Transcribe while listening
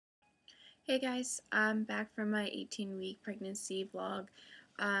Hey guys, I'm back from my 18-week pregnancy vlog.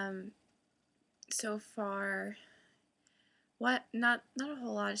 Um, so far, not a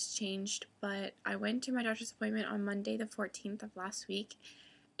whole lot has changed, but I went to my doctor's appointment on Monday the 14th of last week,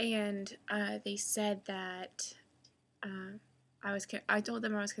 and they said that uh, I told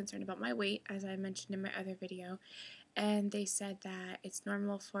them I was concerned about my weight, as I mentioned in my other video, and they said that it's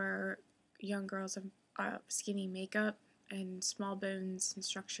normal for young girls of skinny makeup and small bones and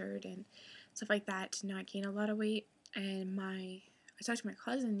structured and stuff like that to not gain a lot of weight. And I talked to my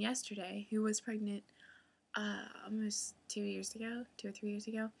cousin yesterday who was pregnant almost 2 years ago, 2 or 3 years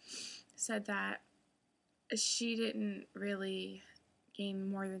ago, said that she didn't really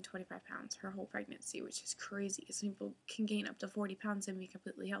gain more than 25 pounds her whole pregnancy, which is crazy. Some people can gain up to 40 pounds and be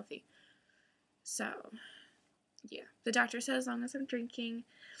completely healthy. So, yeah. The doctor said as long as I'm drinking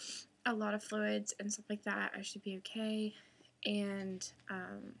a lot of fluids and stuff like that, I should be okay. And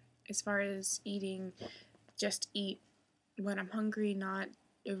as far as eating, just eat when I'm hungry, not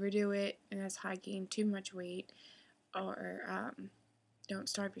overdo it, and that's how I gain too much weight. Or don't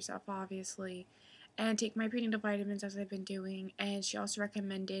starve yourself, obviously. And take my prenatal vitamins as I've been doing. And she also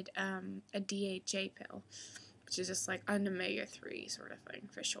recommended a DHA pill, which is just like an omega-3 sort of thing,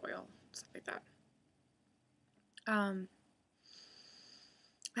 fish oil, stuff like that.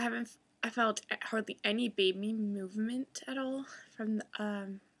 I felt hardly any baby movement at all from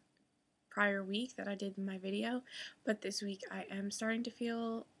the prior week that I did in my video, but this week I am starting to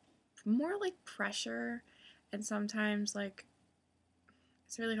feel more like pressure, and sometimes like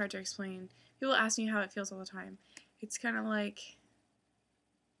it's really hard to explain. People ask me how it feels all the time. It's kind of like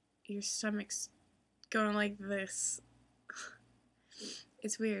your stomach's going like this.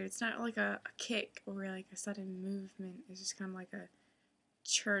 It's weird. It's not like a kick or like a sudden movement. It's just kind of like a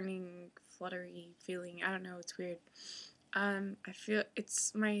churning, fluttery feeling. I don't know. It's weird. I feel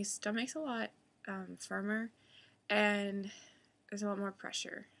my stomach's a lot firmer, and there's a lot more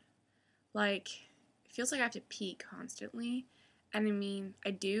pressure. Like, it feels like I have to pee constantly. And I mean,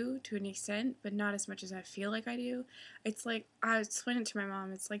 I do to an extent, but not as much as I feel like I do. It's like, I explained it to my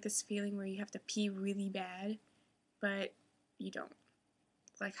mom. It's like this feeling where you have to pee really bad, but you don't.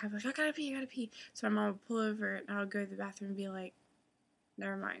 Like, I'm like, I gotta pee, I gotta pee. So my mom would pull over and I would go to the bathroom and be like,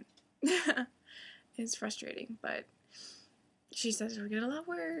 never mind. It's frustrating, but she says it'll get a lot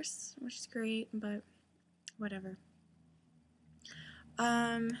worse, which is great, but whatever.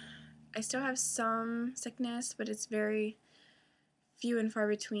 I still have some sickness, but it's very few and far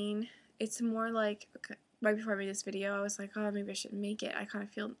between. It's more like, okay, right before I made this video, I was like, oh, maybe I shouldn't make it. I kind of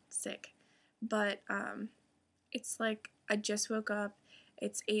feel sick. But it's like I just woke up.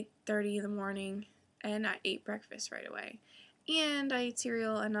 It's 8:30 in the morning, and I ate breakfast right away. And I ate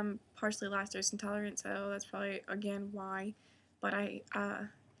cereal, and I'm partially lactose intolerant, so that's probably, again, why. But I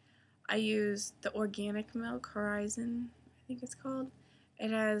use the organic milk, Horizon, I think it's called.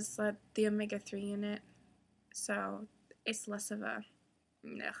 It has the omega-3 in it, so it's less of a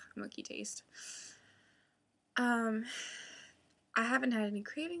milky taste. I haven't had any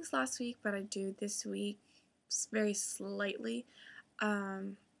cravings last week, but I do this week, very slightly.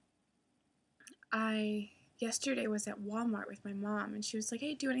 I yesterday was at Walmart with my mom, and she was like,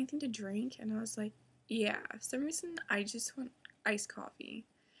 "Hey, do you want anything to drink?" And I was like, "Yeah." For some reason, I just want iced coffee.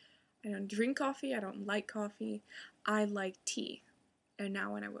 I don't drink coffee. I don't like coffee. I like tea. And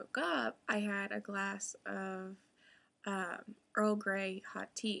now when I woke up, I had a glass of Earl Grey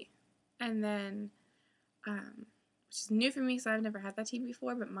hot tea. And then, which is new for me because I've never had that tea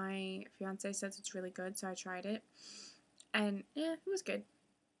before, but my fiance says it's really good, so I tried it. And it was good.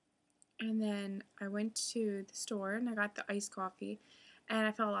 And then I went to the store and I got the iced coffee. And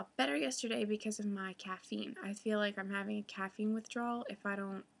I felt a lot better yesterday because of my caffeine. I feel like I'm having a caffeine withdrawal if I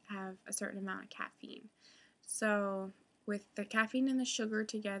don't have a certain amount of caffeine. So with the caffeine and the sugar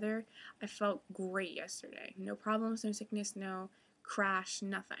together, I felt great yesterday. No problems, no sickness, no crash,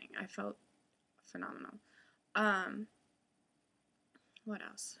 nothing. I felt phenomenal. What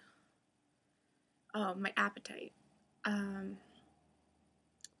else? Oh, my appetite.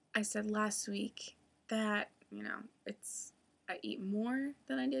 I said last week that, I eat more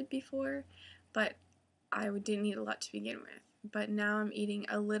than I did before, but I didn't eat a lot to begin with. But now I'm eating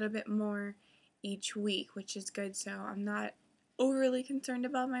a little bit more each week, which is good, so I'm not overly concerned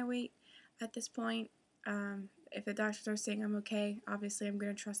about my weight at this point. If the doctors are saying I'm okay, obviously I'm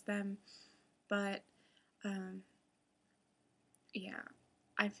going to trust them, but yeah,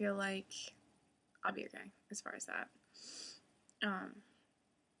 I feel like I'll be okay as far as that.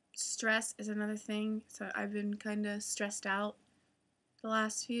 Stress is another thing, so I've been kind of stressed out the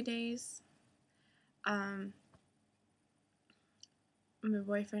last few days. my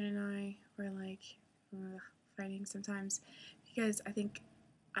boyfriend and I were like fighting sometimes because I think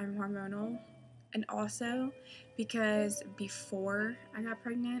I'm hormonal, and also because before I got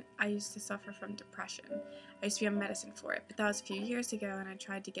pregnant, I used to suffer from depression. I used to be on medicine for it, but that was a few years ago, and I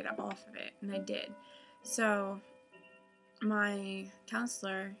tried to get it off of it, and I did. So my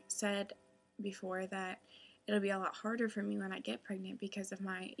counselor said before that it'll be a lot harder for me when I get pregnant because of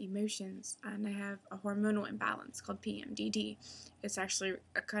my emotions, and I have a hormonal imbalance called PMDD. It's actually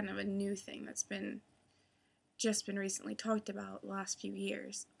a kind of a new thing that's been recently talked about the last few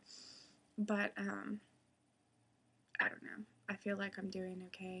years. But I don't know. I feel like I'm doing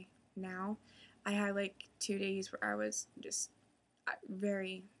okay now. I had like 2 days where I was just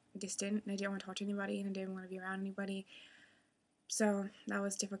very distant and I didn't want to talk to anybody and I didn't want to be around anybody. So that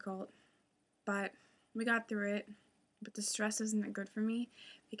was difficult. But we got through it. But the stress isn't that good for me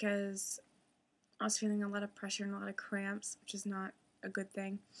because I was feeling a lot of pressure and a lot of cramps, which is not a good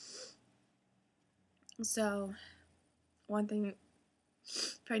thing. So one thing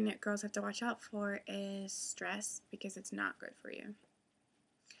pregnant girls have to watch out for is stress because it's not good for you.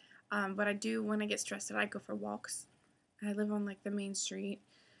 What I do when I get stressed, I go for walks. I live on like the main street,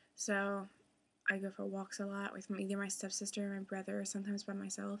 so I go for walks a lot with either my stepsister or my brother, or sometimes by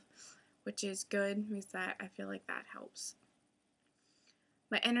myself, which is good because that I feel like that helps.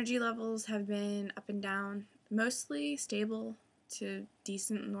 My energy levels have been up and down, mostly stable to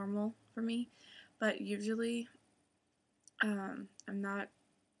decent normal for me, but usually I'm not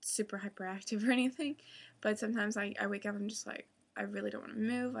super hyperactive or anything, but sometimes I wake up and I'm just like, I really don't want to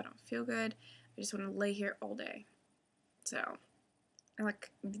move, I don't feel good, I just want to lay here all day. So, and like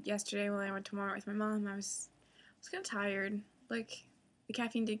yesterday when I went to Walmart with my mom, I was kind of tired. Like, the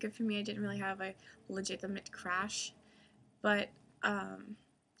caffeine did good for me. I didn't really have a legitimate crash, but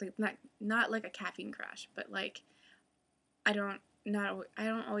like not like a caffeine crash, but like I don't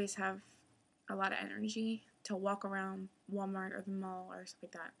always have a lot of energy to walk around Walmart or the mall or something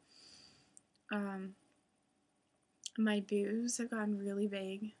like that. My boobs have gotten really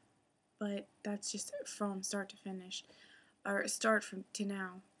big, but that's just from start to finish, or start from to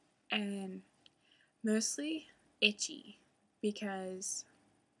now, and mostly itchy because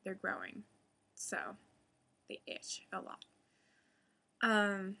they're growing, so they itch a lot.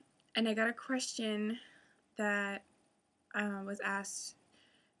 And I got a question that was asked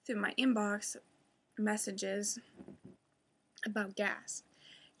through my inbox messages about gas.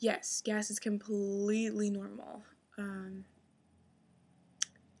 Yes, gas is completely normal.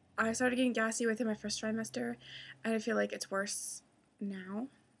 I started getting gassy within my first trimester, and I feel like it's worse now.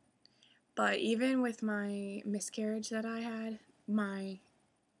 But even with my miscarriage that I had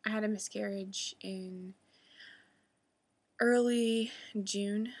a miscarriage in early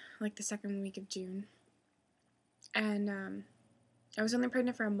June, like the second week of June. And I was only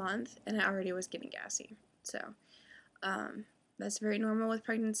pregnant for a month, and I already was getting gassy. So that's very normal with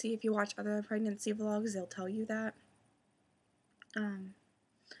pregnancy. If you watch other pregnancy vlogs, they'll tell you that.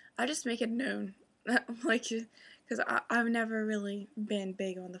 I just make it known, like, because I've never really been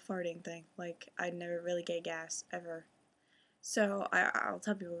big on the farting thing. Like, I never really get gas ever. So I'll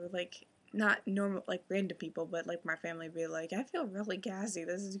tell people, like, not normal, like random people, but like my family be like, I feel really gassy.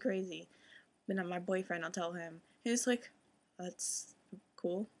 This is crazy. But not my boyfriend, I'll tell him. He's like, that's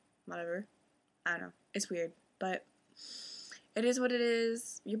cool. Whatever. I don't know. It's weird. But it is what it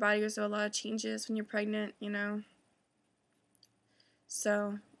is. Your body goes through a lot of changes when you're pregnant, you know.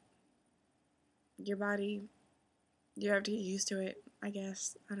 So your body, you have to get used to it, I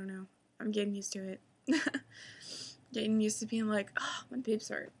guess. I don't know. I'm getting used to it. Getting used to being like, oh, my boobs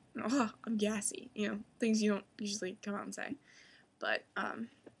hurt. Oh, I'm gassy. You know, things you don't usually come out and say. But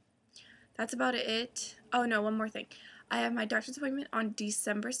that's about it. Oh no, one more thing. I have my doctor's appointment on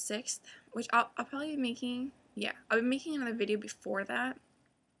December 6th, which I'll probably be making. Yeah, I'll be making another video before that.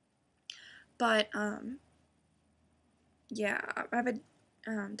 But yeah, I have a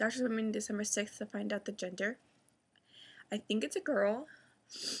doctor's appointment December 6th to find out the gender. I think it's a girl.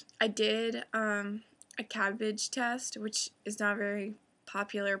 I did a cabbage test, which is not very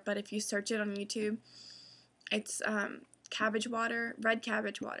popular, but if you search it on YouTube, it's cabbage water, red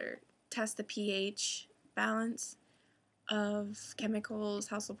cabbage water. Test the pH balance of chemicals,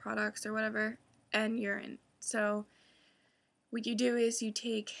 household products, or whatever, and urine. So what you do is you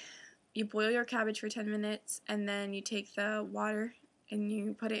boil your cabbage for 10 minutes, and then you take the water and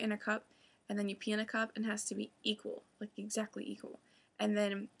you put it in a cup, and then you pee in a cup, and it has to be equal, like exactly equal. And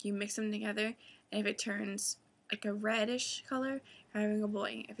then you mix them together, and if it turns like a reddish color, you're having a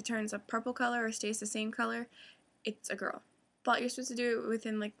boy. If it turns a purple color or stays the same color, it's a girl. But you're supposed to do it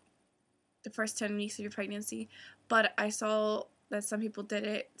within like the first 10 weeks of your pregnancy. But I saw that some people did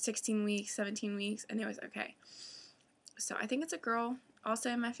it 16 weeks, 17 weeks, and it was okay. So I think it's a girl. Also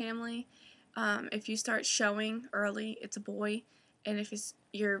in my family, if you start showing early, it's a boy, and if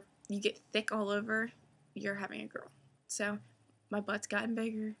you get thick all over, you're having a girl. So my butt's gotten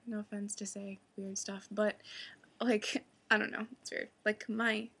bigger. No offense to say weird stuff, but like I don't know, it's weird. Like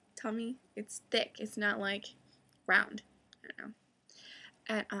my tummy, it's thick. It's not like round. I don't know.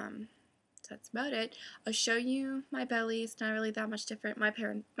 And so that's about it. I'll show you my belly. It's not really that much different. My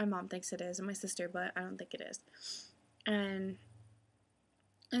mom thinks it is, and my sister, but I don't think it is. And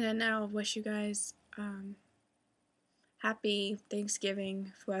then now I wish you guys happy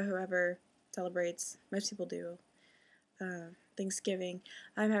Thanksgiving for whoever celebrates. Most people do. Thanksgiving.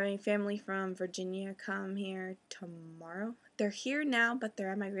 I'm having family from Virginia come here tomorrow. They're here now, but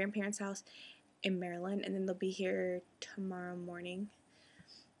they're at my grandparents' house in Maryland, and then they'll be here tomorrow morning.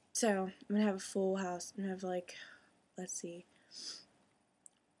 So I'm gonna have a full house. I'm gonna have like, let's see,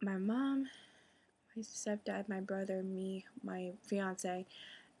 my mom, my stepdad, my brother, me, my fiance,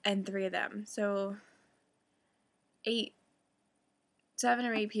 and 3 of them. So 7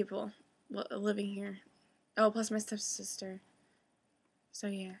 or 8 people living here. Oh, plus my stepsister. So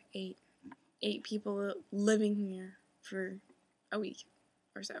yeah, 8 people living here for a week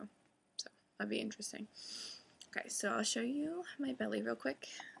or so. So that'd be interesting. Okay, so I'll show you my belly real quick.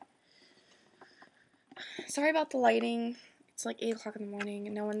 Sorry about the lighting. It's like 8 o'clock in the morning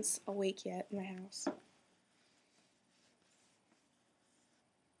and no one's awake yet in my house.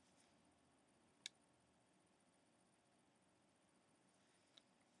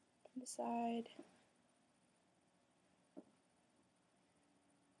 The side.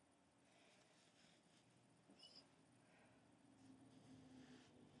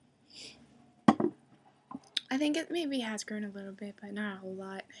 I think it maybe has grown a little bit, but not a whole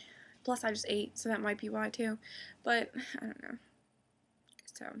lot. Plus, I just ate, so that might be why too. But I don't know.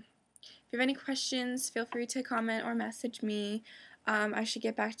 So, if you have any questions, feel free to comment or message me. I should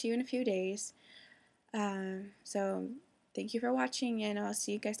get back to you in a few days. So, thank you for watching, and I'll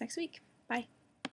see you guys next week. Bye.